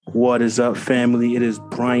What is up, family? It is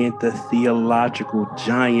Bryant, the theological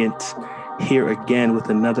giant, here again with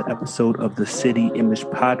another episode of the City Image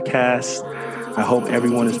Podcast. I hope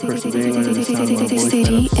everyone is persevering under the sound of my voice. And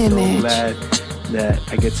I'm so glad that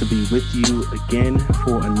I get to be with you again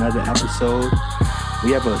for another episode.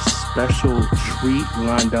 We have a special treat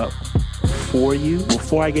lined up for you.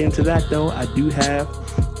 Before I get into that, though, I do have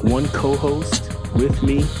one co-host with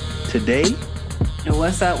me today. And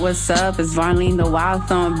what's up? It's Varlene the Wild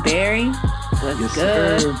Thornberry. What's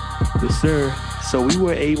good? Sir. Yes, sir. So we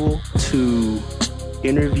were able to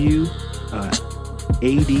interview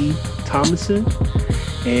A.D. Thomason,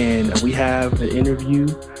 and we have an interview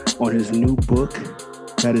on his new book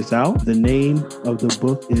that is out. The name of the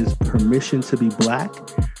book is Permission to be Black,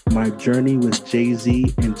 My Journey with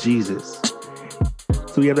Jay-Z and Jesus.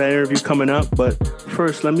 So we have that interview coming up, but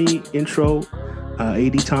first let me intro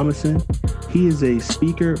A.D. Thomason. He is a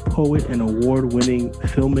speaker, poet, and award-winning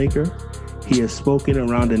filmmaker. He has spoken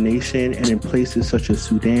around the nation and in places such as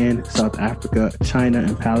Sudan, South Africa, China,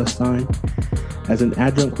 and Palestine. As an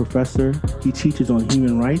adjunct professor, he teaches on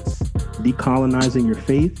human rights, decolonizing your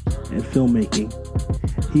faith, and filmmaking.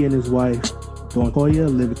 He and his wife, Dawn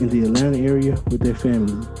Koya, live in the Atlanta area with their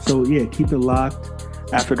family. So yeah, keep it locked.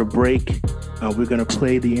 After the break, we're going to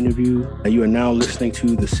play the interview. You are now listening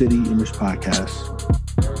to the City Image Podcast.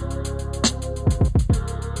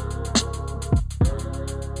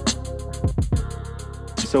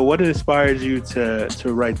 So what inspired you to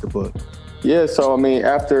write the book? Yeah, so I mean,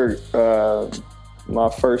 after my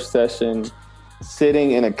first session,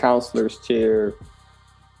 sitting in a counselor's chair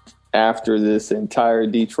after this entire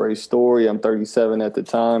Detroit story, I'm 37 at the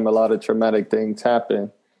time, a lot of traumatic things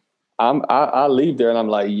happen. I leave there and I'm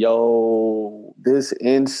like, yo, this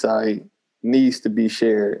insight needs to be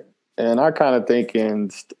shared. And I kind of think in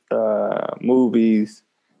movies,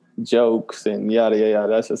 jokes, and yada, yada.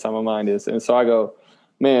 That's just how my mind is. And so I go,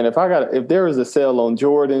 man, if there was a sale on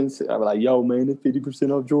Jordans, I'd be like, yo, man, it's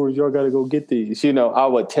 50% off Jordans. Y'all got to go get these. You know, I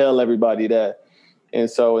would tell everybody that. And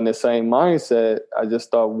so in the same mindset, I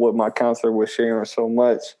just thought what my counselor was sharing so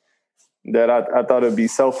much that I thought it'd be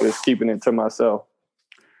selfish keeping it to myself.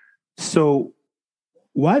 So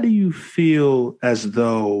why do you feel as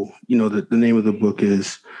though, you know, the name of the book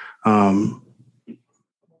is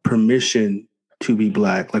Permission to be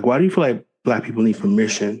Black? Like, why do you feel like Black people need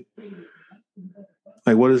permission?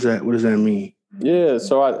 Like, what does that mean? Yeah,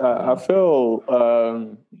 so I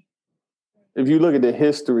feel if you look at the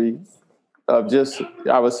history of just,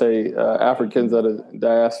 I would say, Africans of the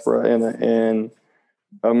diaspora in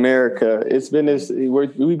America, it's been this,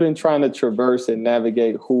 we've been trying to traverse and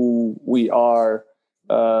navigate who we are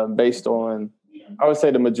based on, I would say,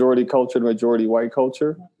 the majority culture, the majority white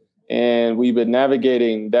culture. And we've been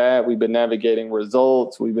navigating that. We've been navigating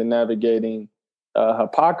results. We've been navigating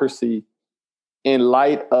hypocrisy in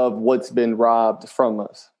light of what's been robbed from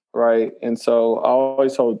us, right? And so I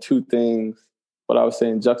always hold two things, what I was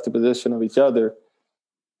saying, juxtaposition of each other.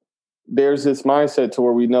 There's this mindset to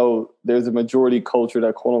where we know there's a majority culture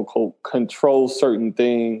that, quote unquote, controls certain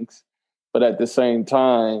things. But at the same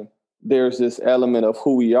time, there's this element of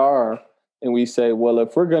who we are. And we say, well,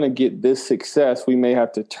 if we're going to get this success, we may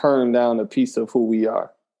have to turn down a piece of who we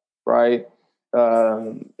are, right?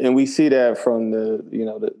 And we see that from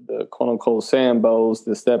the quote unquote Sambos,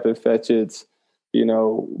 the Step and Fetchits, you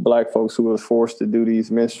know, Black folks who was forced to do these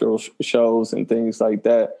minstrel shows and things like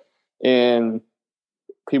that. And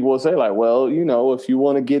people will say like, well, you know, if you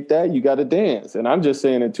want to get that, you got to dance. And I'm just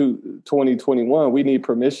saying in 2021, we need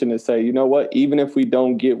permission to say, you know what, even if we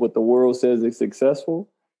don't get what the world says is successful,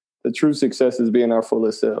 the true success is being our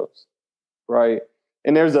fullest selves, right?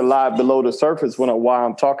 And there's a lot below the surface why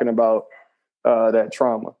I'm talking about that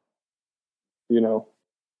trauma, you know?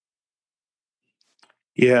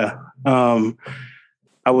 Yeah. I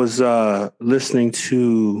was listening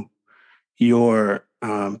to your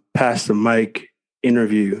Pastor Mike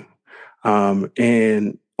interview,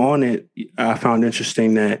 and on it, I found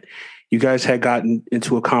interesting that you guys had gotten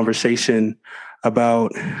into a conversation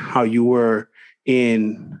about how you were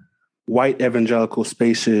in white evangelical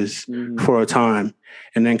spaces for a time,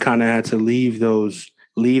 and then kind of had to leave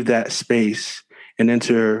that space and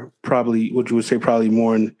enter probably what you would say probably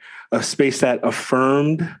more in a space that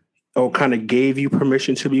affirmed or kind of gave you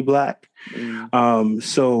permission to be Black.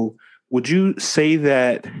 So would you say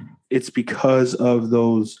that it's because of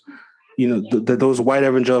those, you know, those white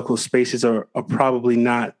evangelical spaces are probably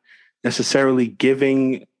not necessarily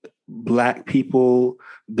giving Black people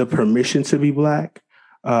the permission to be Black?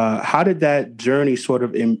 How did that journey sort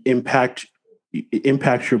of impact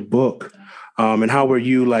your book? And how were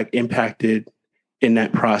you like impacted in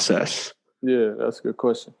that process? Yeah, that's a good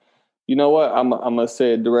question. You know what? I'm gonna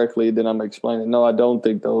say it directly, then I'm gonna explain it. No, I don't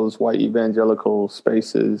think those white evangelical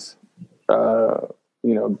spaces, uh,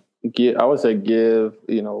 you know, I would say give,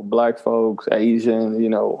 Black folks,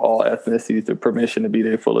 Asian, all ethnicities the permission to be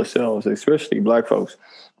their fuller selves, especially Black folks,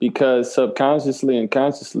 because subconsciously and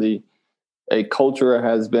consciously, a culture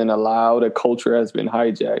has been allowed, a culture has been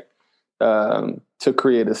hijacked to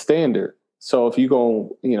create a standard. So if you're going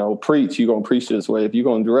to, preach, you're going to preach this way. If you're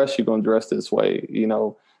going to dress, you're going to dress this way.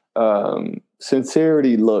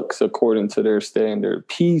 Sincerity looks according to their standard.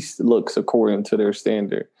 Peace looks according to their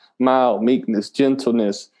standard. Mild, meekness,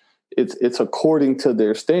 gentleness, it's according to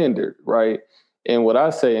their standard, right? And what I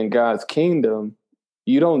say in God's kingdom,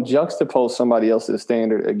 you don't juxtapose somebody else's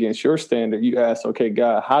standard against your standard. You ask, okay,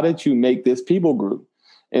 God, how did you make this people group?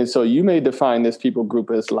 And so you may define this people group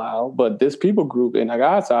as loud, but this people group in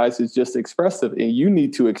God's eyes is just expressive. And you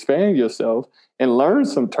need to expand yourself and learn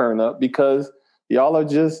some turn up, because y'all are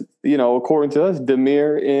just, according to us,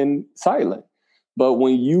 demure and silent. But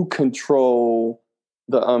when you control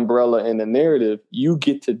the umbrella and the narrative, you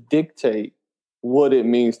get to dictate what it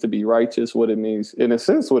means to be righteous, what it means, in a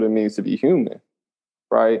sense, what it means to be human.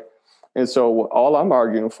 Right. And so all I'm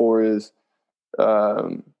arguing for is,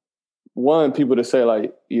 one, people to say,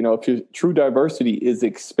 like, if your true diversity is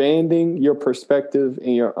expanding your perspective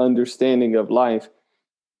and your understanding of life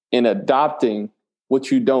and adopting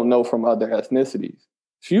what you don't know from other ethnicities.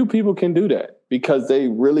 Few people can do that because they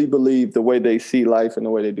really believe the way they see life and the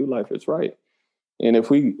way they do life is right. And if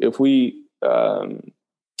we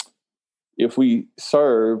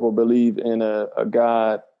serve or believe in a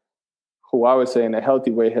God who I would say in a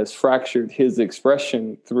healthy way has fractured his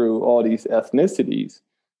expression through all these ethnicities,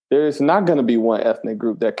 there's not going to be one ethnic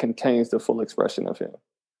group that contains the full expression of him.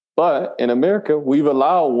 But in America, we've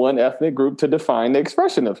allowed one ethnic group to define the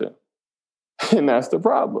expression of him. And that's the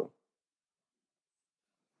problem.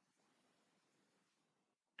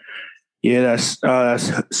 Yeah,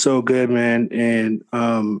 that's so good, man. And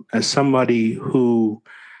as somebody who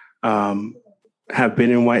have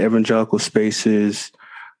been in white evangelical spaces,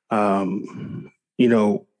 I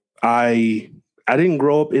didn't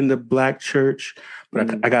grow up in the Black church,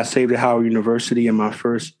 but I got saved at Howard University, and my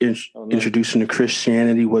first introduction to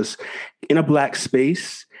Christianity was in a Black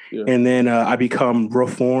space. Yeah. And then I become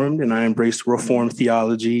Reformed, and I embraced Reformed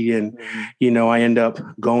theology, and I end up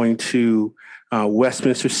going to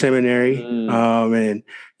Westminster Seminary, and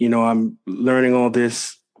I'm learning all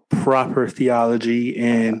this proper theology,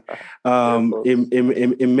 and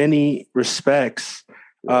in many respects,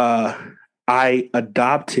 I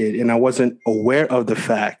adopted, and I wasn't aware of the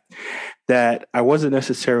fact that I wasn't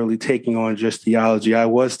necessarily taking on just theology. I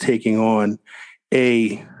was taking on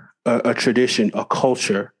a tradition, a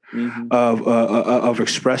culture of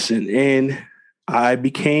expression, and I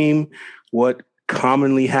became what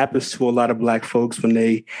commonly happens to a lot of Black folks when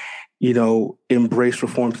they, embrace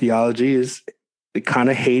Reformed theology, is kind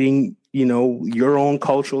of hating, your own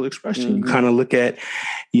cultural expression. You kind of look at,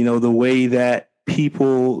 the way that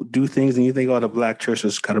people do things, and you think, oh, the Black church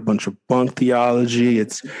has got a bunch of bunk theology.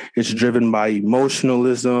 It's driven by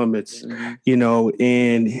emotionalism. It's,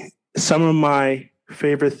 and some of my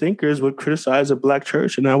favorite thinkers would criticize the Black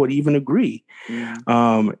church, and I would even agree.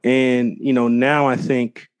 And, now I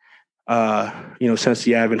think, since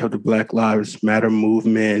the advent of the Black Lives Matter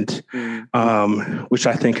movement, which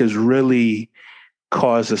I think has really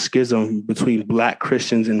caused a schism between Black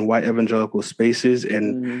Christians and white evangelical spaces,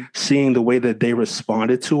 and seeing the way that they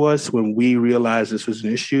responded to us when we realized this was an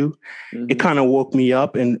issue, it kind of woke me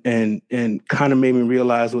up and kind of made me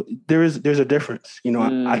realize, well, there's a difference.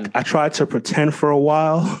 I tried to pretend for a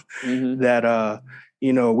while that,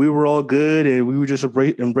 we were all good and we were just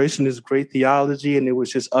embracing this great theology, and it was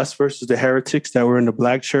just us versus the heretics that were in the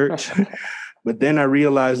Black church. But then I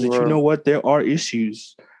realized that, there are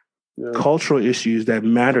issues, cultural issues that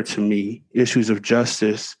matter to me, issues of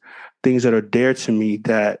justice, things that are dear to me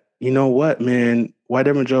that, man, white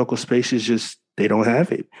evangelical spaces just, they don't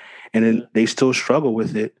have it. And then they still struggle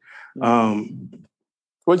with it.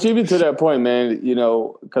 Which even to that point, man,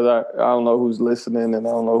 because I don't know who's listening and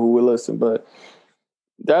I don't know who will listen, but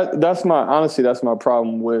that's my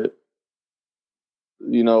problem with,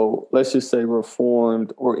 let's just say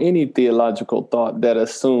Reformed or any theological thought that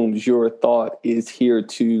assumes your thought is here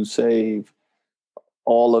to save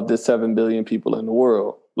all of the 7 billion people in the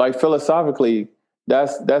world. Like, philosophically,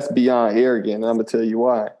 that's beyond arrogant. And I'm going to tell you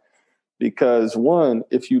why. Because one,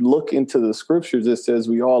 if you look into the scriptures, it says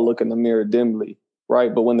we all look in the mirror dimly,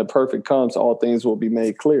 right? But when the perfect comes, all things will be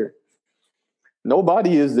made clear.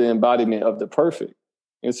 Nobody is the embodiment of the perfect.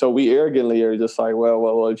 And so we arrogantly are just like,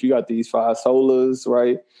 well, if you got these 5 solas,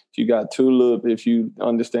 right? If you got tulip, if you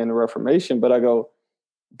understand the Reformation. But I go,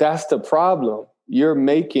 that's the problem. You're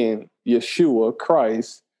making Yeshua,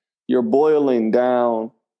 Christ, you're boiling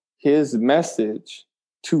down his message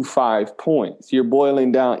to 5 points. You're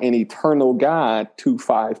boiling down an eternal God to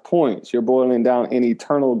 5 points. You're boiling down an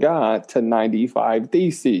eternal God to 95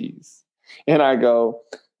 theses. And I go,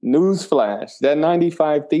 newsflash, that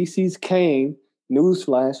 95 theses came,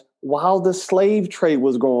 newsflash, while the slave trade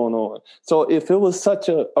was going on. So if it was such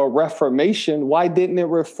a reformation, why didn't it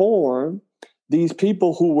reform these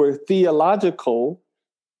people who were theological,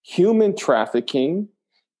 human trafficking,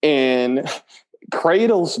 and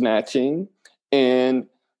cradle snatching, and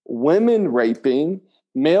women raping,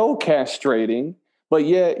 male castrating, but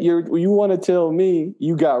yet you want to tell me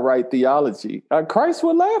you got right theology? Christ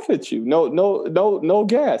would laugh at you. No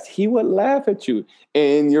gas. He would laugh at you,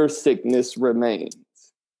 and your sickness remains.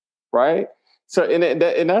 Right. So and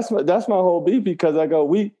that's my whole beef, because I go,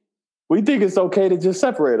 we think it's okay to just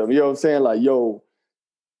separate them. You know what I'm saying? Like, yo,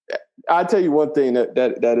 I tell you one thing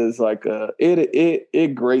that is like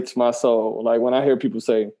it grates my soul. Like when I hear people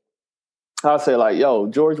say, I'll say like, yo,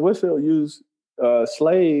 George Whitefield used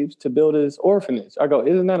slaves to build his orphanage. I go,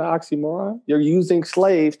 isn't that an oxymoron? You're using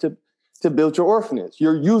slaves to build your orphanage.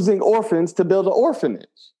 You're using orphans to build an orphanage.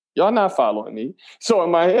 Y'all not following me. So in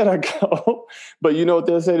my head, I go, but you know what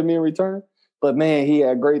they'll say to me in return? But man, he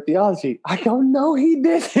had great theology. I go, no, he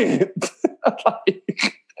didn't. I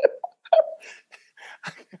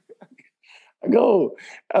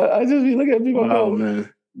just be looking at people. Wow,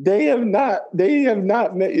 man. They have not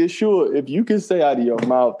met Yeshua. If you can say out of your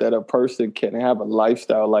mouth that a person can have a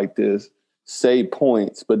lifestyle like this, say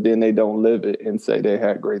points, but then they don't live it and say they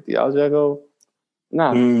had great theology, I go,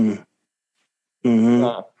 nah.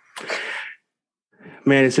 Nah.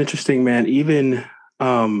 Man, it's interesting, man. Even,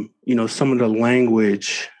 some of the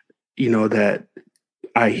language, that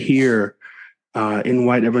I hear in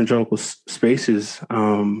white evangelical spaces,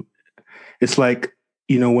 it's like,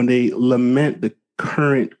 when they lament the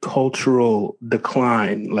current cultural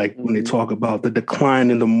decline, like when they talk about the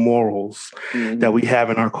decline in the morals that we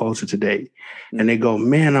have in our culture today, and they go,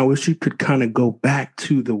 man, I wish you could kind of go back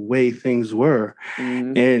to the way things were.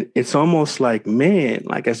 And it's almost like, man,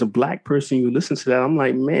 like as a Black person, you listen to that, I'm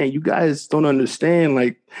like, man, you guys don't understand.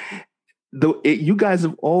 Like you guys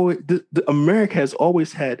have always, America has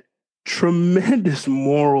always had tremendous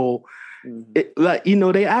moral.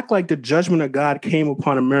 They act like the judgment of God came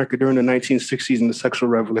upon America during the 1960s and the sexual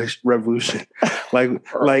revolution. like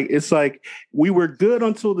it's like we were good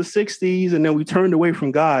until the 60s and then we turned away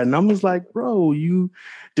from God. And I'm just like, bro, you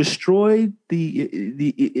destroyed the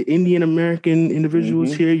Indian American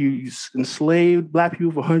individuals here. You enslaved Black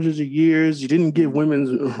people for hundreds of years. You didn't give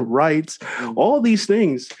women's rights, all these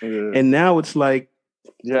things. And now it's like,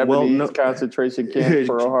 Japanese concentration camp,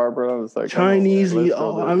 Pearl Harbor. I was like, Chinese.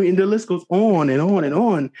 The list goes on and on and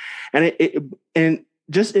on. And and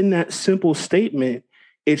just in that simple statement,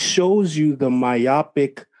 it shows you the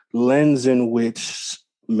myopic lens in which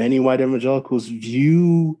many white evangelicals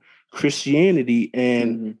view Christianity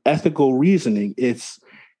and ethical reasoning. It's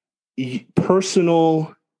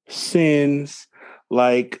personal sins,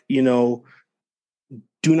 like, do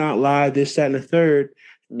not lie, this, that, and the third.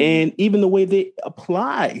 And even the way they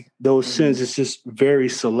apply those sins is just very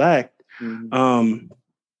select. And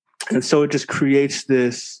so it just creates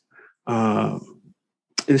this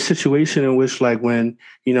situation in which, like, when,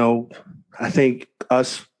 I think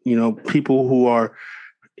us, people who are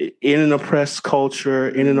in an oppressed culture,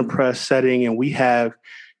 in an oppressed setting, and we have,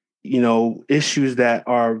 issues that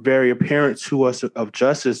are very apparent to us of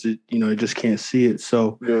justice, it just can't see it.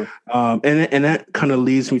 So, and that kind of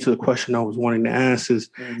leads me to the question I was wanting to ask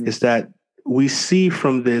is that we see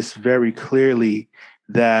from this very clearly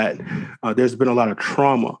that there's been a lot of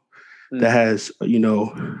trauma that has,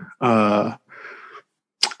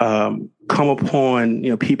 come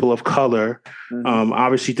upon, people of color,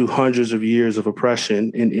 obviously through hundreds of years of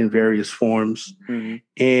oppression in various forms. And,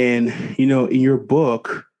 in your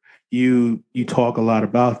book, you talk a lot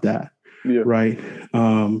about that, right?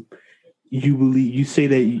 You say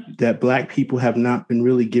that Black people have not been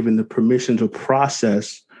really given the permission to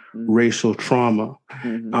process racial trauma.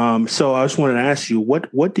 So I just wanted to ask you,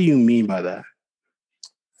 what do you mean by that?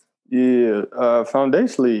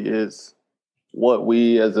 Foundationally is what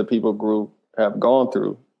we as a people group have gone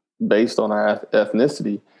through based on our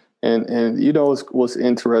ethnicity. And what's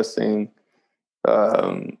interesting,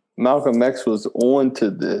 Malcolm X was on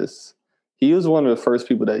to this. He was one of the first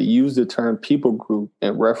people that used the term people group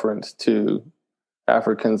in reference to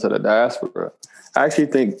Africans of the diaspora. I actually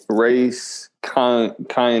think race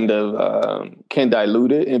kind of can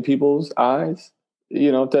dilute it in people's eyes,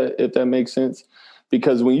 if that makes sense.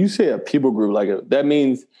 Because when you say a people group, that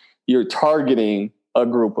means you're targeting a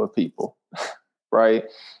group of people, right?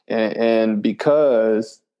 And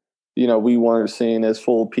because, we weren't seen as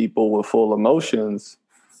full people with full emotions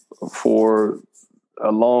for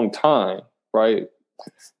a long time, right?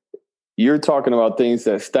 You're talking about things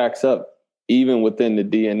that stacks up even within the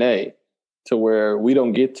DNA to where we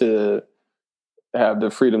don't get to have the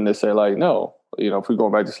freedom to say like, no, if we go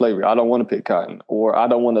back to slavery, I don't want to pick cotton or I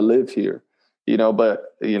don't want to live here,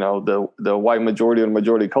 but the white majority and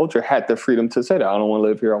majority culture had the freedom to say that I don't want to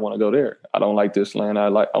live here. I want to go there. I don't like this land. I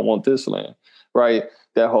want this land, right?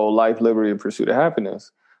 That whole life, liberty, and pursuit of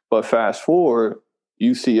happiness. But fast forward,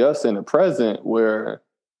 you see us in the present where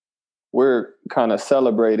we're kind of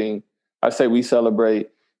celebrating. I say we celebrate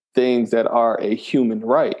things that are a human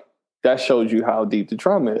right. That shows you how deep the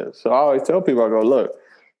trauma is. So I always tell people, I go, look,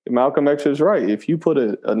 Malcolm X is right. If you put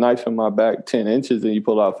a knife in my back 10 inches and you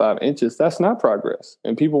pull out 5 inches, that's not progress.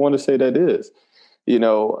 And people want to say that is.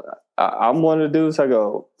 I'm one of the dudes, I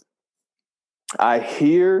go, I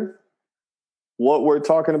hear what we're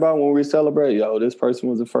talking about when we celebrate. This person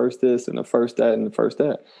was the first this and the first that and the first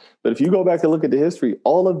that. But if you go back and look at the history,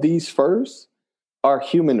 all of these firsts are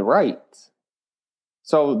human rights.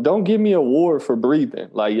 So don't give me a award for breathing.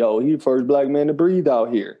 Like, he the first black man to breathe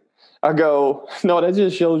out here. I go, no, that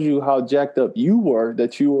just shows you how jacked up you were,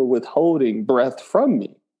 that you were withholding breath from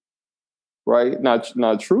me. Right?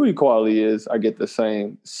 Now true equality is I get the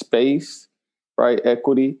same space, right?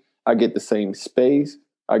 Equity. I get the same space.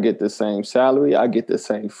 I get the same salary. I get the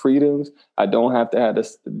same freedoms. I don't have to have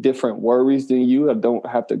different worries than you. I don't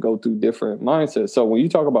have to go through different mindsets. So when you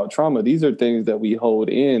talk about trauma, these are things that we hold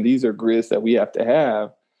in. These are grids that we have to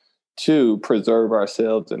have to preserve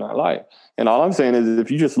ourselves in our life. And all I'm saying is if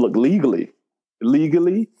you just look legally,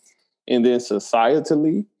 and then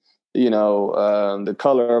societally, the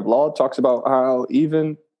color of law talks about how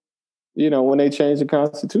even, when they changed the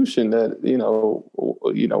Constitution, that,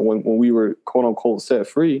 when we were quote unquote set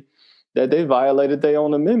free, that they violated their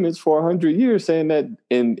own amendments for 100 years, saying that,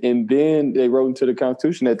 and then they wrote into the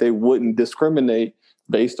Constitution that they wouldn't discriminate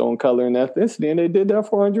based on color and ethnicity. And they did that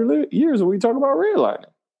for 100 years. And we talk about redlining.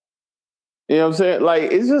 You know what I'm saying?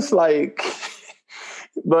 Like, it's just like,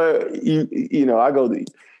 but I go,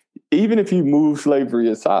 even if you move slavery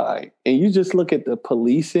aside and you just look at the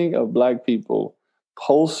policing of Black people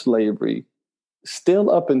post-slavery,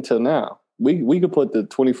 still up until now, we could put the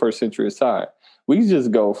 21st century aside. We can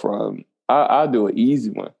just go from, I'll do an easy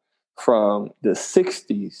one, from the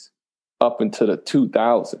 60s up into the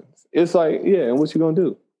 2000s. It's like, yeah, and what you gonna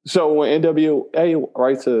do? So when NWA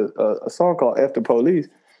writes a song called F the Police,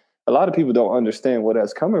 a lot of people don't understand where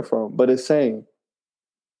that's coming from, but it's saying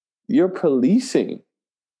your policing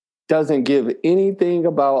doesn't give anything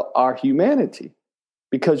about our humanity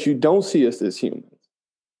because you don't see us as humans.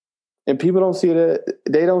 And people don't see that.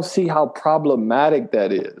 They don't see how problematic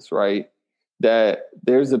that is, right? That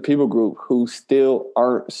there's a people group who still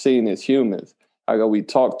aren't seen as humans. I go, we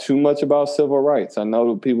talk too much about civil rights. I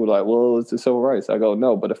know people are like, well, it's the civil rights. I go,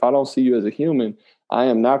 no, but if I don't see you as a human, I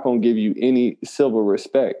am not going to give you any civil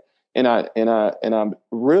respect. And I'm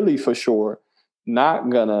really for sure not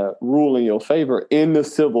gonna rule in your favor in the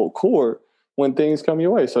civil court when things come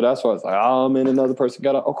your way. So that's why it's like, oh man, another person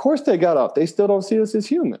got out. Of course they got out. They still don't see us as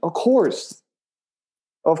human. Of course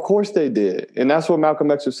they did. And that's what Malcolm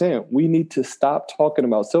X was saying. We need to stop talking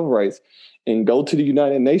about civil rights and go to the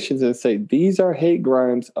United Nations and say, these are hate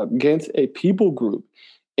crimes against a people group.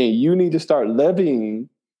 And you need to start levying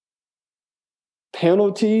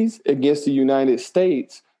penalties against the United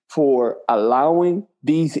States for allowing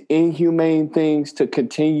these inhumane things to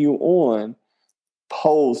continue on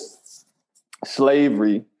post-slavery,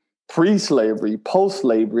 pre-slavery,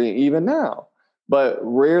 post-slavery, and even now. But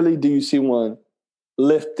rarely do you see one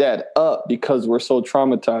lift that up because we're so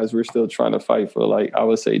traumatized. We're still trying to fight for, like, I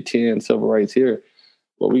would say 10 civil rights here.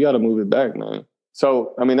 Well, we got to move it back, man.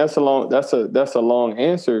 So, I mean, that's a long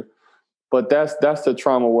answer, but that's the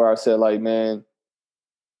trauma where I said, like, man,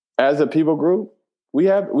 as a people group, we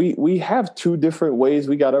have two different ways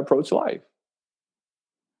we got to approach life.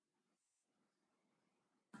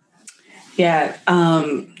 Yeah.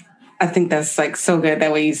 I think that's like so good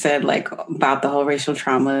that way you said like about the whole racial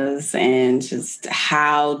traumas and just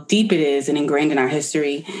how deep it is and ingrained in our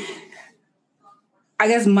history. I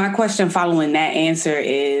guess my question following that answer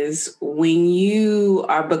is when you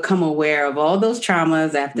are become aware of all those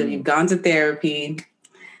traumas after you've gone to therapy,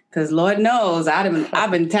 Because Lord knows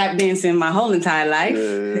I've been tap dancing my whole entire life.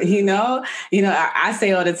 Yeah. I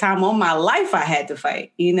say all the time, all my life I had to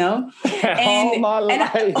fight. All my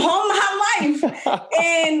life.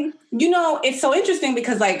 And it's so interesting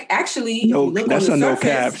because, like, actually, no, that's a no surface,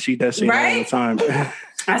 cap. She does say right? that all the time.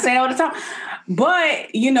 I say that all the time, but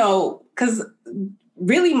because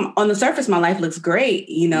really on the surface, my life looks great.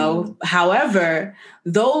 However,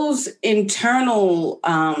 those internal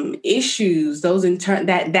issues, that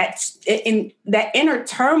inner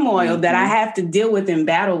turmoil that I have to deal with and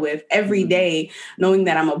battle with every day, knowing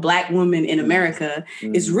that I'm a Black woman in America,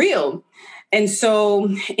 is real. And so,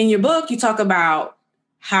 in your book, you talk about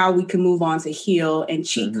how we can move on to heal and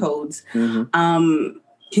cheat codes.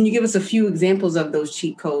 Can you give us a few examples of those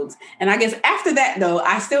cheat codes? And I guess after that, though,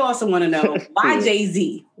 I still also want to know why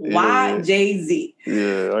Jay-Z? Why Jay-Z?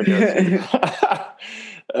 Yeah, I got you.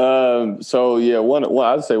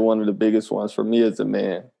 I'd say one of the biggest ones for me as a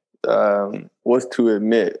man was to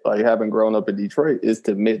admit, like having grown up in Detroit, is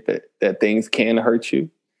to admit that things can hurt you.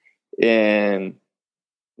 And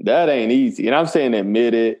that ain't easy. And I'm saying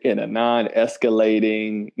admit it in a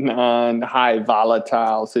non-escalating, non-high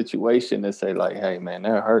volatile situation and say like, hey man,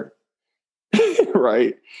 that hurt.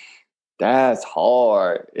 Right? That's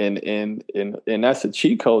hard. And that's a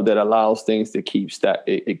cheat code that allows things to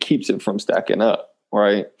it keeps it from stacking up.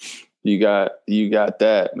 Right? You got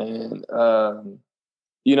that, man.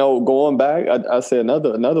 Going back, I say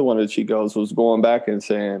another one of the cheat codes was going back and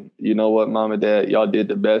saying, you know what, mom and dad, y'all did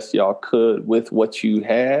the best y'all could with what you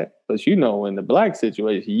had. But in the Black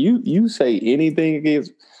situation, you say anything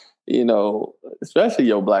against, especially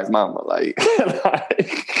your Black mama, like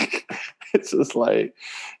it's just like,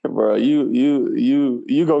 bro, you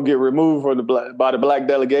gonna get removed from by the Black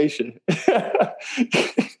delegation.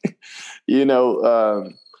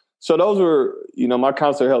 So those were, my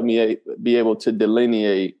counselor helped me be able to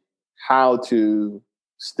delineate how to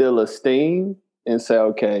still esteem and say,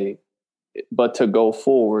 okay, but to go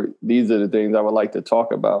forward, these are the things I would like to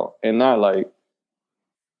talk about, and not like,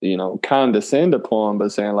 condescend upon,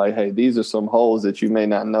 but saying like, hey, these are some holes that you may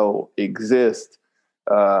not know exist.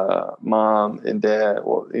 Mom and dad,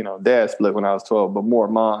 well, dad split when I was 12, but more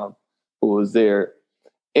mom who was there,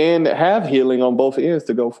 and have healing on both ends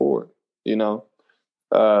to go forward,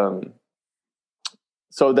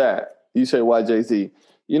 So that you say, why Jay-Z?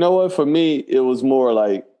 You know what? For me, it was more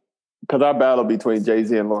like, because I battle between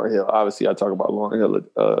Jay-Z and Lauryn Hill. Obviously, I talk about Lauryn Hill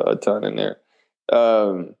a ton in there.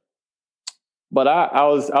 But I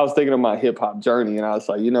was thinking of my hip hop journey, and I was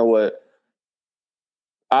like, you know what?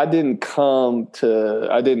 I didn't come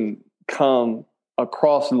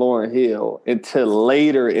across Lauryn Hill until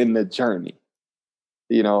later in the journey.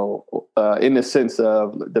 In the sense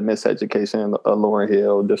of the miseducation of Lauryn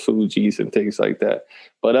Hill, the Fugees and things like that.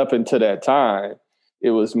 But up until that time,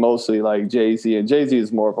 it was mostly like Jay-Z. And Jay-Z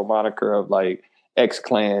is more of a moniker of like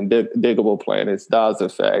X-Clan, Diggable Planets, Daz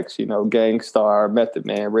Effects, Gang Starr, Method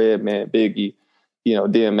Man, Redman, Biggie,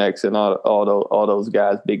 DMX and all those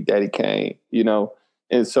guys, Big Daddy Kane,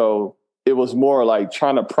 And so it was more like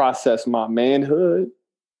trying to process my manhood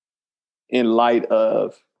in light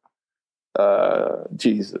of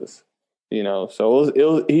Jesus,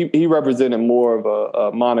 so he represented more of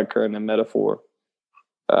a moniker and a metaphor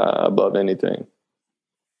above anything.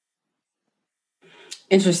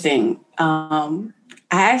 Interesting. I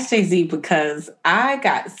asked Jay-Z because I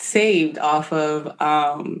got saved off of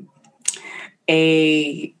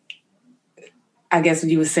I guess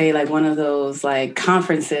you would say like one of those like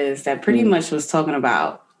conferences that pretty much was talking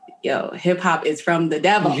about, hip hop is from the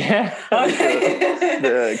devil. Yeah.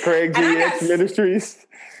 The Craig G. X Ministries.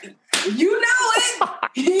 You know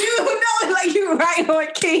it. Like you're right on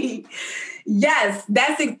key. Yes,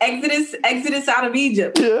 that's Exodus out of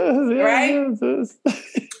Egypt. Right? Yes.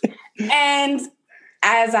 And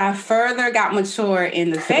as I further got mature in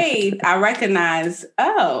the faith, I recognized,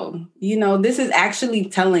 this is actually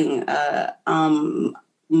telling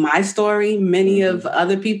my story, many of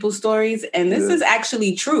other people's stories, and this is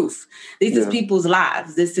actually truth. This is people's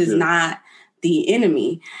lives. This is not the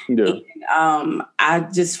enemy. Yeah. And, I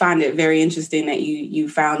just find it very interesting that you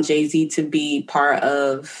found Jay-Z to be part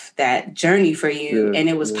of that journey for you, and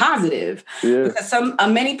it was positive. Yeah. Because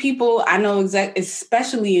many people I know,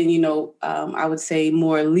 especially in I would say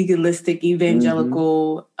more legalistic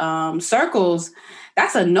evangelical circles,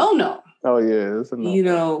 that's a no-no. Oh yeah, it's a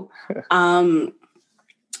no-no.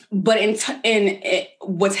 But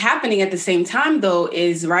what's happening at the same time, though,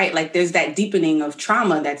 is right. Like there's that deepening of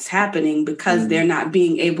trauma that's happening because they're not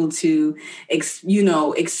being able to,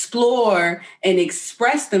 explore and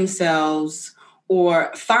express themselves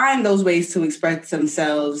or find those ways to express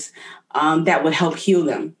themselves that would help heal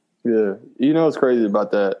them. Yeah. You know what's crazy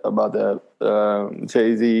about that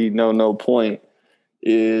Jay-Z, no point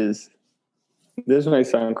is, this may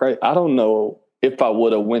sound crazy. I don't know if I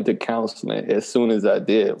would have went to counseling as soon as I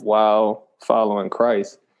did while following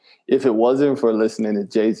Christ, if it wasn't for listening to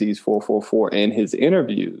Jay-Z's 444 and his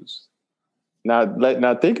interviews.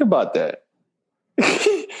 Now think about that.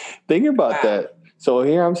 Think about that. So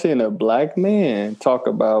here I'm seeing a black man talk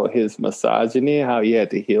about his misogyny and how he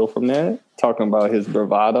had to heal from that, talking about his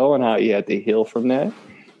bravado and how he had to heal from that,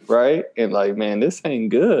 right? And like, man, this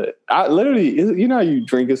ain't good. I literally, you know how you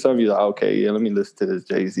drinking something, you're like, okay, yeah, let me listen to this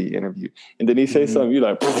Jay-Z interview. And then he say something, you're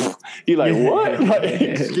like, what? Like,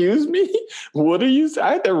 excuse me? What are you saying?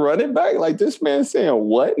 I had to run it back. Like, this man saying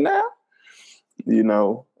what now? You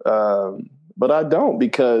know, but I don't,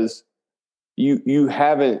 because you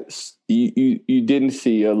didn't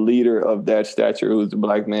see a leader of that stature who's a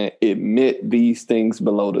black man admit these things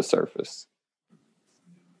below the surface.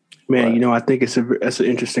 Man, right. You know, I think that's an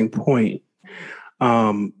interesting point,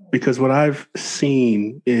 because what I've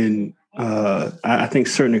seen in I think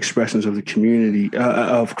certain expressions of the community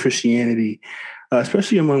of Christianity,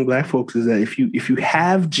 especially among Black folks, is that if you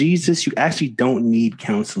have Jesus, you actually don't need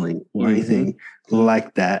counseling or anything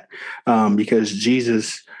like that, because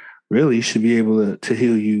Jesus really should be able to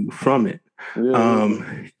heal you from it. Yeah.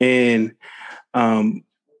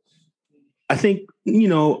 I think, you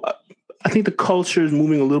know, I think the culture is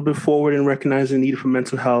moving a little bit forward in recognizing the need for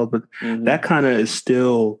mental health, but that kind of is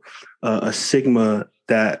still a stigma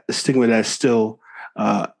that's still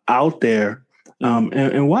out there.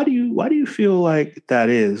 And why do you feel like that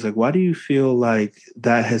is? Like, why do you feel like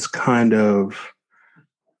that has kind of,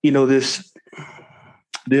 you know, this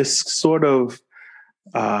sort of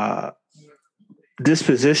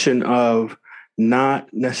disposition of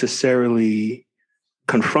not necessarily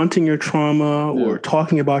confronting your trauma or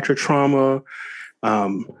talking about your trauma,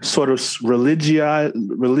 sort of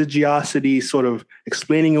religiosity, sort of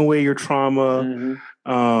explaining away your trauma.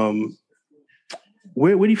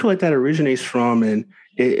 Where do you feel like that originates from? And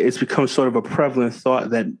it's become sort of a prevalent thought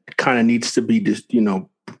that kind of needs to be just, you know,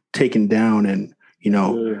 taken down and, you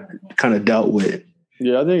know, kind of dealt with.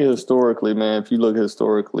 Yeah, I think historically, man, if you look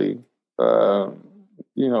historically,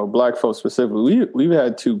 you know, Black folks specifically, we've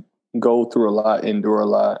had to go through a lot, endure a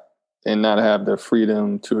lot, and not have the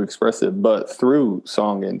freedom to express it, but through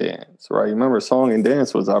song and dance, right? Remember, song and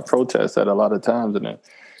dance was our protest at a lot of times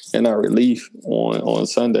in our relief on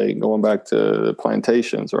Sunday, going back to the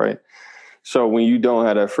plantations, right? So when you don't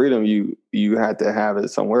have that freedom, you had to have it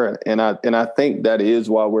somewhere. And I think that is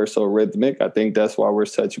why we're so rhythmic. I think that's why we're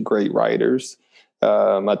such great writers.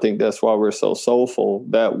 I think that's why we're so soulful.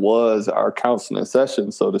 That was our counseling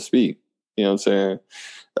session, so to speak. You know what I'm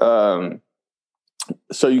saying?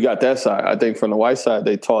 So you got that side. I think from the white side,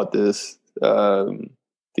 they taught this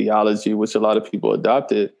theology, which a lot of people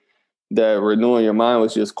adopted, that renewing your mind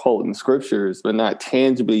was just quoting scriptures, but not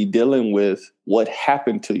tangibly dealing with what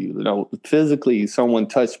happened to you. You know, physically, someone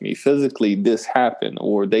touched me. Physically, this happened,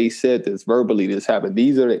 or they said this, verbally, this happened.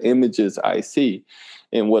 These are the images I see.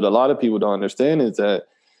 And what a lot of people don't understand is that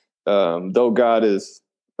though God is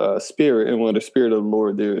spirit, and when the spirit of the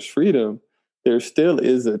Lord, there is freedom, there still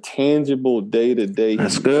is a tangible day-to-day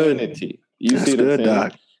humanity. You see what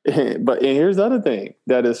I'm saying? But here's the other thing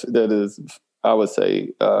that is, I would say,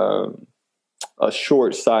 a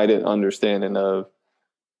short-sighted understanding of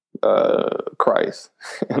Christ.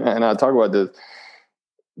 And I talk about this.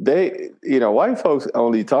 White folks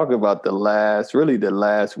only talk about the last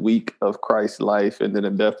week of Christ's life and then the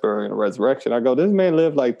death, burial, and resurrection. I go, this man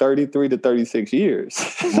lived like 33 to 36 years.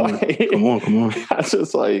 Come on. I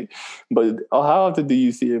just like, but how often do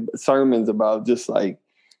you see sermons about just like,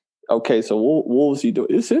 okay, so what was he doing?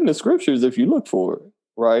 It's in the scriptures if you look for it,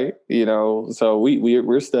 right? You know, so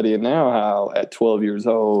we're studying now how at 12 years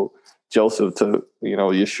old, Joseph took,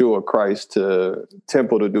 Yeshua Christ to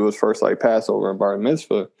temple to do his first like Passover and bar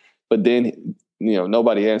mitzvah. But then,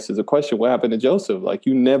 nobody answers the question, what happened to Joseph? Like,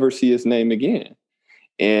 you never see his name again.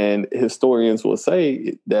 And historians will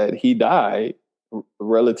say that he died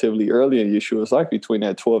relatively early in Yeshua's life, between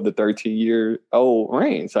that 12 to 13-year-old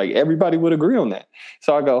range. Like, everybody would agree on that.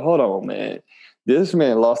 So I go, hold on, man. This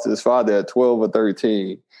man lost his father at 12 or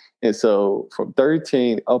 13. And so from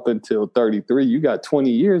 13 up until 33, you got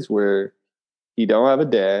 20 years where he don't have a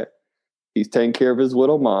dad. He's taking care of his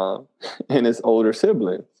widow mom and his older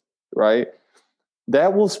siblings, right?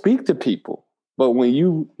 That will speak to people. But when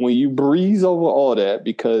you breeze over all that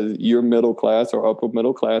because you're middle class or upper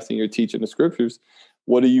middle class and you're teaching the scriptures,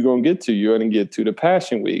 what are you going to get to? You're going to get to the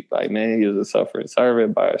Passion Week. Like, man, he was a suffering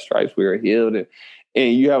servant, by his stripes we are healed.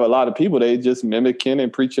 And you have a lot of people, they just mimicking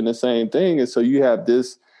and preaching the same thing. And so you have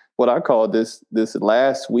this, what I call this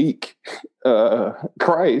last week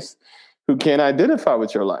Christ who can't identify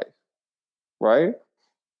with your life, right?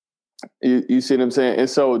 You see what I'm saying? And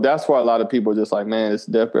so that's why a lot of people are just like, man, it's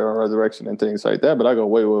death, burial, and resurrection and things like that. But I go,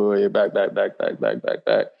 wait, back.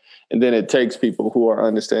 And then it takes people who are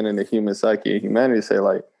understanding the human psyche and humanity to say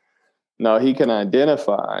like, no, he can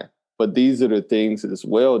identify, but these are the things as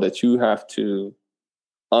well that you have to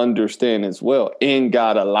understand as well. And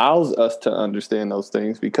God allows us to understand those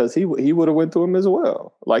things because he would have went through them as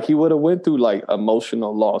well. Like he would have went through like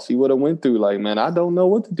emotional loss. He would have went through like, man, I don't know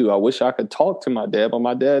what to do. I wish I could talk to my dad, but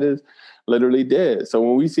my dad is literally dead. So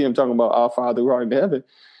when we see him talking about our Father who art in heaven,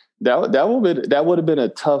 that would have been a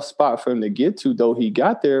tough spot for him to get to, though he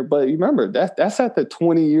got there. But remember, that's after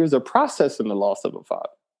 20 years of processing the loss of a father.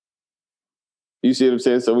 You see what I'm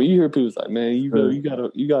saying? So when you hear people like, man,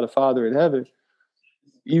 you got a father in heaven.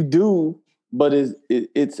 You do, but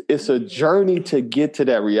it's a journey to get to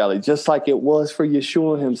that reality, just like it was for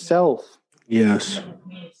Yeshua himself. Yes.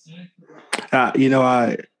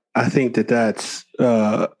 I think that's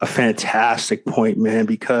a fantastic point, man,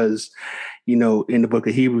 because, in the book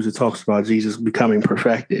of Hebrews, it talks about Jesus becoming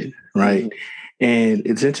perfected, right? Mm-hmm. And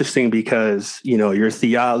it's interesting because, your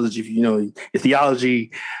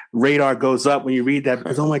theology radar goes up when you read that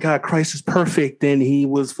because, oh my God, Christ is perfect and he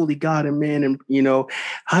was fully God and man. And,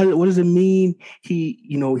 what does it mean? He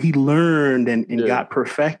learned and got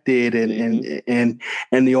perfected. And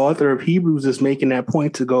the author of Hebrews is making that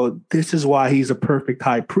point to go, this is why he's a perfect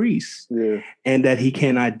high priest and that he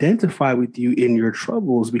can identify with you in your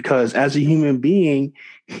troubles, because as a human being,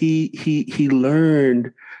 he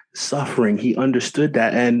learned suffering. He understood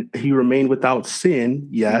that and he remained without sin,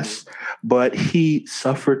 yes, but he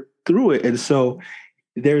suffered through it. And so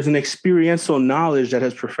there's an experiential knowledge that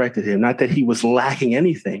has perfected him. Not that he was lacking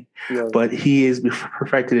anything, but he is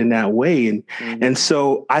perfected in that way. And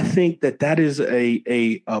so I think that is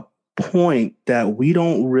a point that we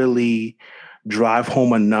don't really drive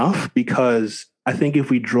home enough, because I think if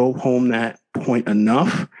we drove home that point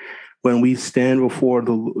enough, when we stand before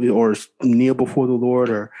or kneel before the Lord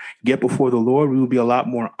or get before the Lord, we will be a lot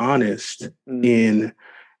more honest in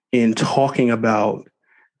talking about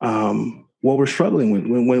what we're struggling with.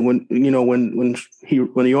 When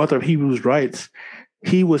the author of Hebrews writes,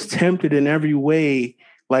 he was tempted in every way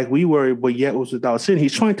like we were, but yet was without sin.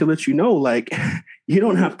 He's trying to let you know, like, you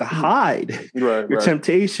don't have to hide your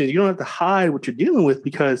temptations. You don't have to hide what you're dealing with,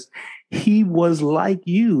 because he was like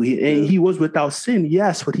you and he was without sin.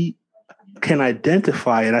 Yes, but he can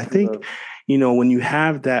identify it. I think, when you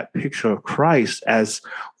have that picture of Christ as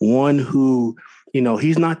one who,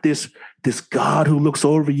 he's not this God who looks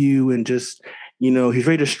over you and just, he's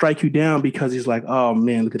ready to strike you down because he's like, oh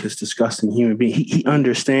man, look at this disgusting human being. He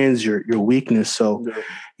understands your weakness. So,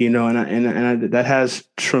 and that has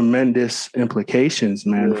tremendous implications,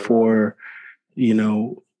 man, for,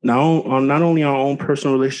 not only our own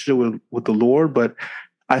personal relationship with the Lord, but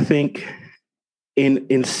I think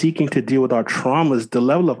in seeking to deal with our traumas, the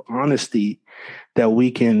level of honesty that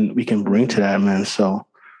we can bring to that, man. So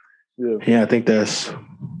I think that's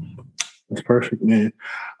perfect, man.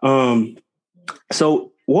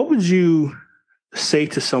 So what would you say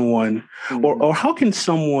to someone, or how can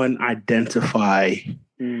someone identify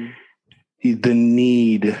the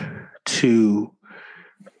need to,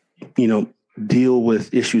 deal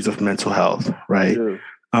with issues of mental health, right?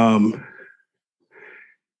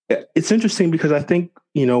 It's interesting because I think,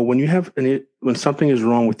 when something is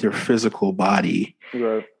wrong with your physical body,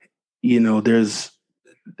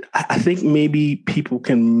 I think maybe people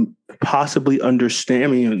can possibly understand. I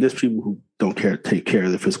mean, there's people who don't take care of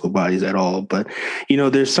their physical bodies at all, but,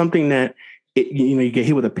 there's something that, you get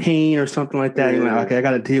hit with a pain or something like that. You're like, okay, I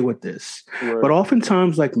got to deal with this. But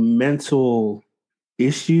oftentimes, like, mental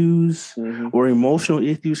issues or emotional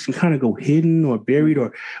issues can kind of go hidden or buried,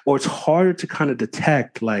 or it's harder to kind of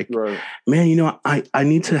detect, like, man, I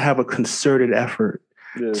need to have a concerted effort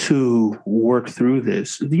to work through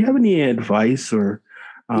this. Do you have any advice, or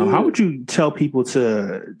how would you tell people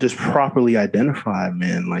to just properly identify,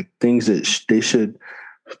 man, like things that they should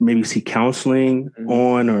maybe seek counseling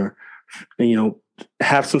on, or,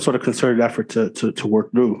 have some sort of concerted effort to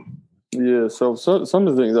work through? Yeah, so some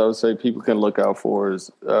of the things I would say people can look out for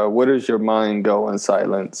is, where does your mind go in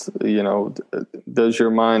silence? Does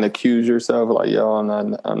your mind accuse yourself like, yo, I'm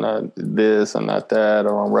not this, I'm not that,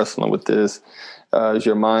 or I'm wrestling with this? Is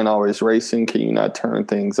your mind always racing? Can you not turn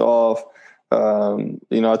things off?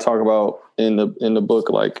 I talk about in the book,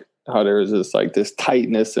 like, how there is this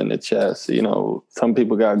tightness in the chest. Some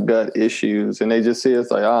people got gut issues and they just see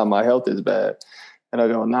it's like, my health is bad. And I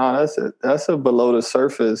go, nah, that's a below the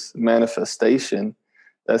surface manifestation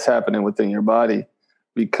that's happening within your body,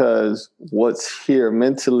 because what's here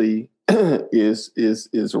mentally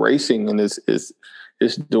is racing and is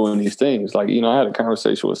doing these things. Like, I had a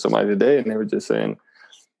conversation with somebody today, and they were just saying,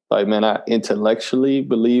 like, man, I intellectually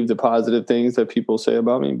believe the positive things that people say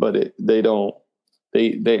about me, but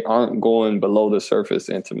they aren't going below the surface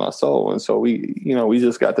into my soul. And so we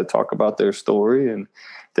just got to talk about their story and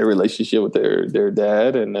their relationship with their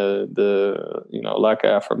dad, and the lack of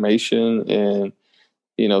affirmation, and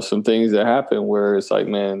some things that happen where it's like,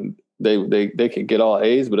 man, they could get all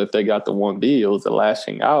A's, but if they got the one B, it was the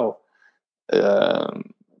lashing out that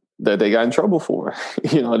they got in trouble for.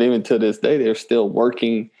 And even to this day, they're still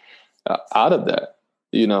working out of that.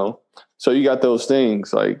 So you got those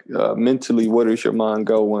things like mentally, where does your mind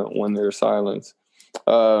go when there's silence?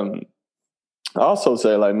 I also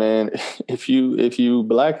say, like, man, if you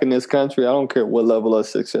Black in this country, I don't care what level of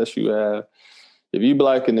success you have. If you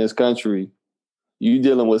Black in this country, you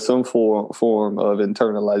dealing with some form of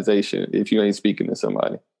internalization. If you ain't speaking to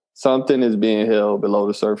somebody, something is being held below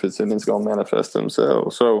the surface, and it's gonna manifest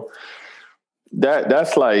themselves. So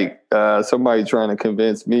that's like somebody trying to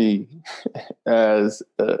convince me as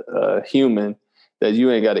a human that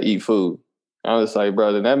you ain't got to eat food. I was like,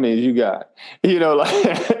 brother, that means you got,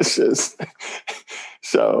 like, it's just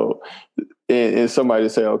so. And somebody to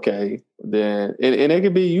say, okay, then, and it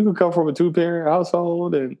could be, you could come from a 2-parent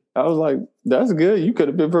household. And I was like, that's good. You could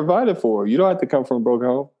have been provided for. You don't have to come from a broken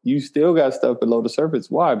home. You still got stuff below the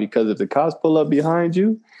surface. Why? Because if the cops pull up behind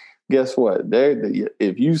you, guess what?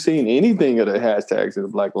 If you've seen anything of the hashtags of the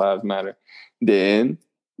Black Lives Matter, then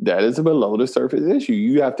that is a below the surface issue.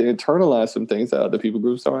 You have to internalize some things that other people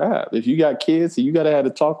groups don't have. If you got kids, so you got to have to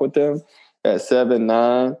talk with them at 7,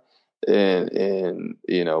 9, and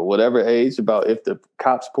whatever age, about if the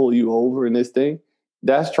cops pull you over in this thing,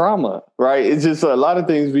 that's trauma, right? It's just a lot of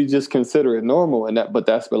things we just consider it normal, but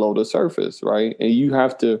that's below the surface, right? And you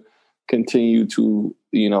have to continue to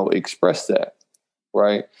express that,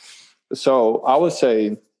 right? So I would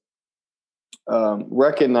say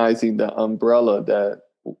recognizing the umbrella that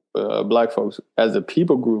Black folks as a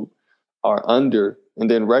people group are under, and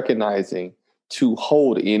then recognizing to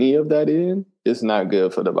hold any of that in is not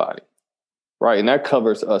good for the body, right? And that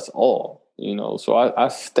covers us all, So I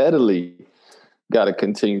steadily got to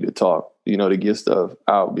continue to talk, to get stuff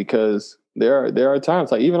out, because there are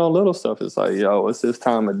times, like, even on little stuff, it's like, yo, it's this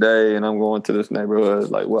time of day and I'm going to this neighborhood,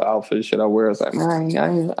 like, what outfit should I wear? It's like,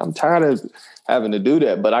 man, I'm tired of having to do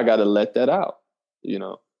that, but I got to let that out,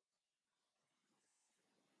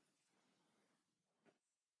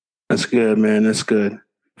 That's good, man. That's good.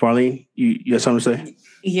 Farlene, you have something to say?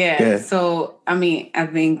 Yeah. So, I mean, I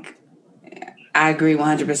think I agree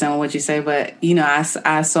 100% with what you say, but,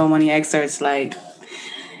 I saw many excerpts, like,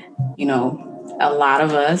 a lot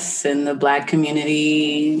of us in the Black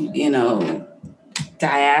community,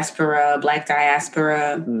 diaspora, Black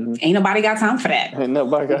diaspora, ain't nobody got time for that. Ain't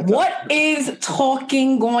nobody got time. What is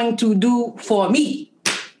talking going to do for me?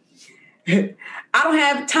 I don't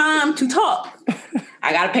have time to talk.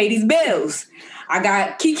 I got to pay these bills. I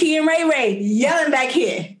got Kiki and Ray Ray yelling back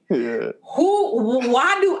here. Yeah.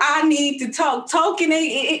 Why do I need to talk?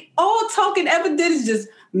 All talking ever did is just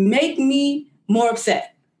make me more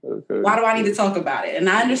upset. Okay. Why do I need to talk about it? And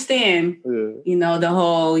I understand, the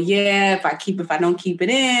whole, if I don't keep it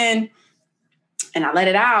in and I let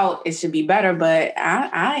it out, it should be better. But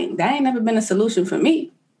that ain't never been a solution for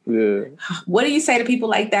me. Yeah. What do you say to people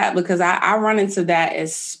like that? Because I run into that,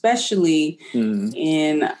 especially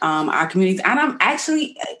in our communities. And I'm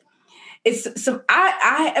actually,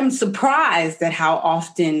 I am surprised at how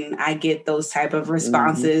often I get those type of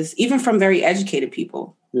responses, even from very educated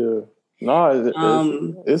people. Yeah.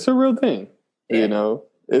 No, it's a real thing. Yeah.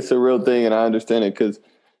 It's a real thing, and I understand it, because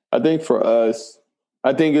I think for us,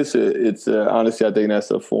 I think it's honestly, I think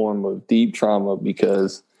that's a form of deep trauma,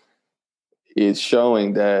 because it's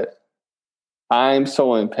showing that I'm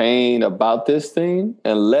so in pain about this thing,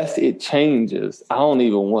 unless it changes, I don't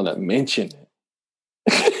even want to mention it.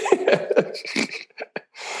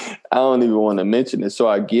 I don't even want to mention it. So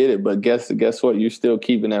I get it, but guess what? You're still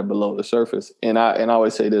keeping that below the surface. And I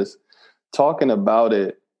always say this: talking about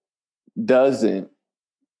it doesn't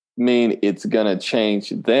mean it's gonna change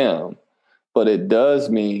them, but it does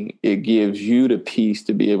mean it gives you the peace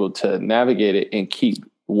to be able to navigate it and keep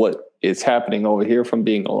what is happening over here from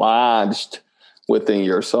being lodged within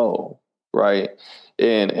your soul, right?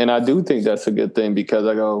 And I do think that's a good thing, because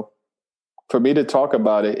I go, for me to talk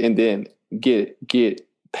about it and then get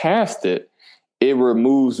past it, it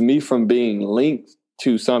removes me from being linked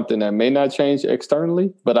to something that may not change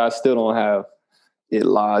externally, but I still don't have it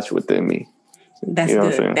lodged within me. That's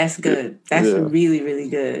good. That's good. That's really, really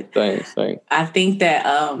good. Thanks. I think that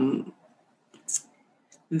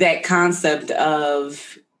that concept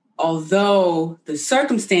of, although the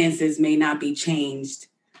circumstances may not be changed,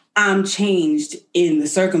 I'm changed in the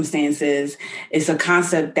circumstances, is a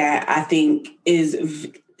concept that I think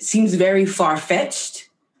seems very far-fetched,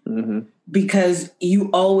 because you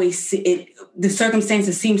always see it. The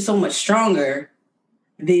circumstances seem so much stronger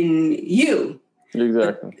than you.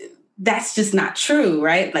 Exactly. That's just not true,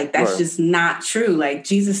 right? Like, that's just not true. Like,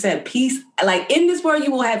 Jesus said, peace, like, in this world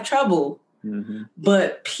you will have trouble,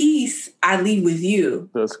 but peace I leave with you.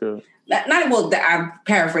 That's good. I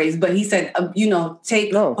paraphrase, but he said,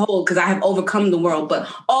 take hold, because I have overcome the world.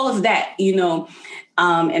 But all of that,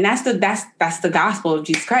 and that's the gospel of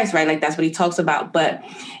Jesus Christ, right? Like, that's what he talks about. But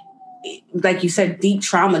like you said, deep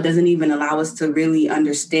trauma doesn't even allow us to really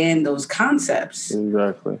understand those concepts.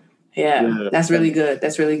 Exactly. Yeah, that's really good.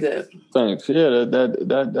 That's really good. Thanks. Yeah,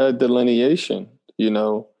 that delineation,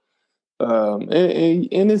 and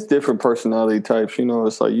it's different personality types.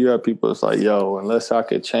 It's like you have people. It's like, yo, unless I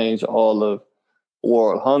could change all of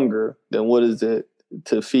world hunger, then what is it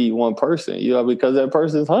to feed one person? Because that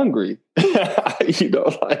person's hungry.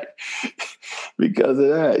 Like because of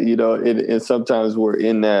that. And sometimes we're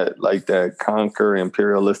in that, like, that conquer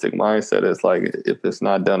imperialistic mindset. It's like, if it's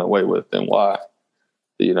not done away with, then why?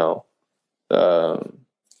 But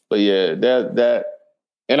yeah, that,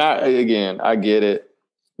 and I get it,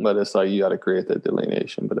 but it's like, you got to create that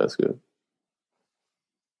delineation, but that's good.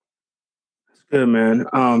 That's good, man.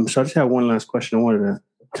 So I just have one last question I wanted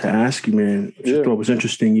to ask you, man. I just thought it was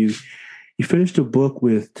interesting. You finished the book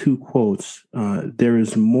with 2 quotes. There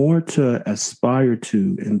is more to aspire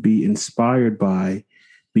to and be inspired by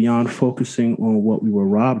beyond focusing on what we were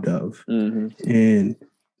robbed of. And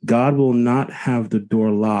God will not have the door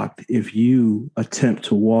locked if you attempt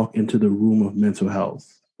to walk into the room of mental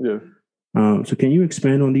health. Yeah. So can you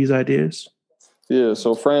expand on these ideas? Yeah.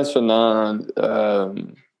 So Frantz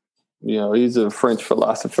Fanon, he's a French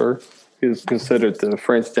philosopher. He's considered the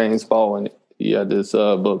French James Baldwin. He had this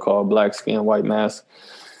book called Black Skin, White Mask.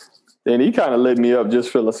 And he kind of lit me up just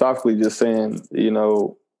philosophically, just saying,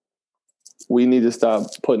 we need to stop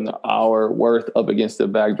putting our worth up against the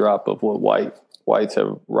backdrop of what whites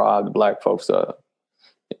have robbed Black folks of.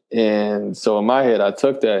 And so in my head, I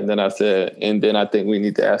took that, and then I said, and then I think we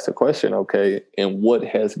need to ask the question, okay, and what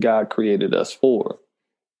has God created us for?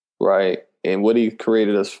 Right? And what he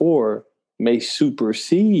created us for may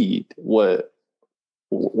supersede what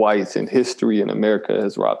whites in history in America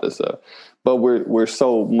has robbed us of. But we're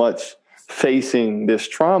so much facing this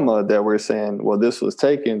trauma that we're saying, well, this was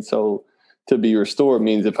taken, so to be restored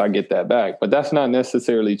means if I get that back. But that's not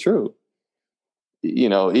necessarily true.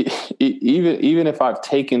 Even if I've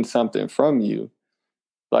taken something from you,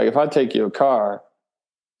 like if I take your car,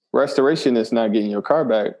 restoration is not getting your car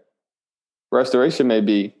back. Restoration may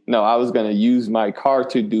be, no, I was going to use my car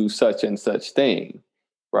to do such and such thing,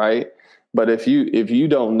 right? But if you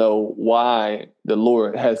don't know why the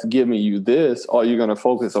Lord has given you this, all you're going to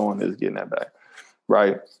focus on is getting that back,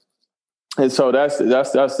 right? And so that's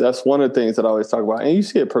one of the things that I always talk about. And you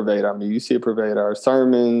see it pervade. You see it pervade our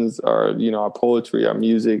sermons, our poetry, our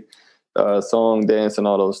music, song, dance, and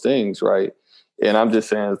all those things, right? And I'm just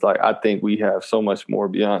saying, it's like, I think we have so much more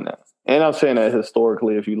beyond that. And I'm saying that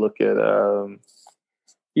historically, if you look at, other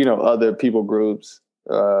people groups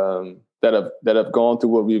that have gone through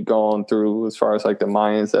what we've gone through, as far as like the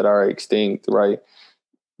Mayans that are extinct, right?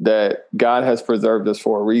 That God has preserved us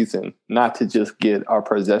for a reason, not to just get our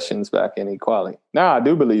possessions back in equality. Now, I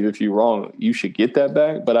do believe if you're wrong, you should get that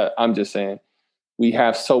back. But I'm just saying we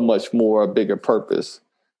have so much more, a bigger purpose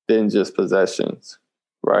than just possessions,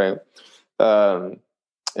 right? And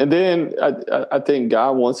then I think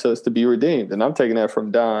God wants us to be redeemed. And I'm taking that from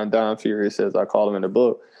Don Furious, as I call him in the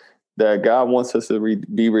book, that God wants us to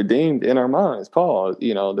be redeemed in our minds. Paul,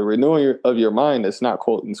 the renewing of your mind is not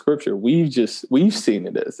quoting scripture. We've seen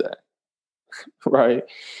it as that, right?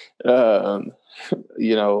 The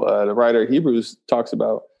writer of Hebrews talks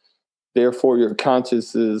about, therefore your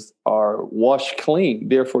consciences are washed clean.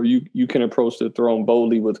 Therefore you can approach the throne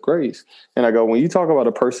boldly with grace. And I go, when you talk about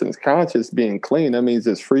a person's conscience being clean, that means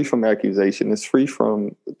it's free from accusation. It's free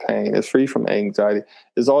from pain. It's free from anxiety.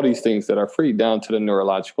 There's all these things that are free down to the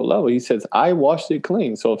neurological level. He says, I washed it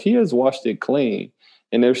clean. So if he has washed it clean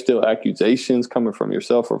and there's still accusations coming from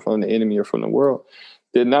yourself or from the enemy or from the world,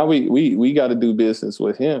 then now we got to do business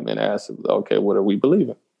with him and ask, okay, what are we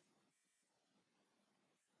believing?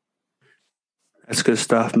 That's good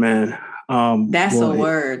stuff, man. That's a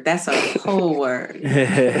word. That's a whole word.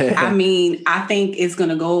 I mean, I think it's going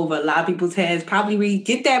to go over a lot of people's heads. Probably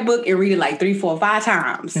get that book and read it like 3, 4, 5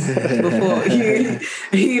 times before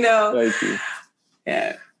you know. Thank you.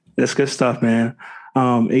 Yeah. That's good stuff, man.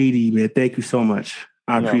 AD, man, thank you so much.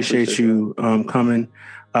 I appreciate you coming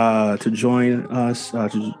to join us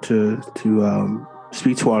to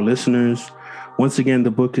speak to our listeners. Once again, the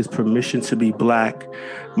book is Permission to Be Black,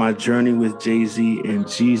 My Journey with Jay-Z and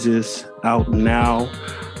Jesus, out now.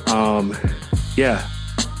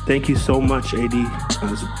 Thank you so much, AD. It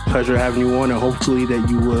was a pleasure having you on, and hopefully that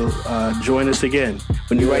you will join us again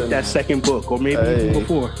when you write that second book, or maybe even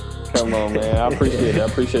before. Come on, man. I appreciate it. I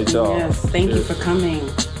appreciate y'all. Yes, thank you for coming.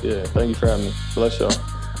 Yeah, thank you for having me. Bless y'all.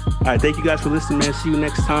 All right, thank you guys for listening, man. See you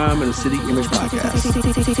next time in the City Image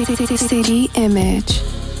Podcast. City Image.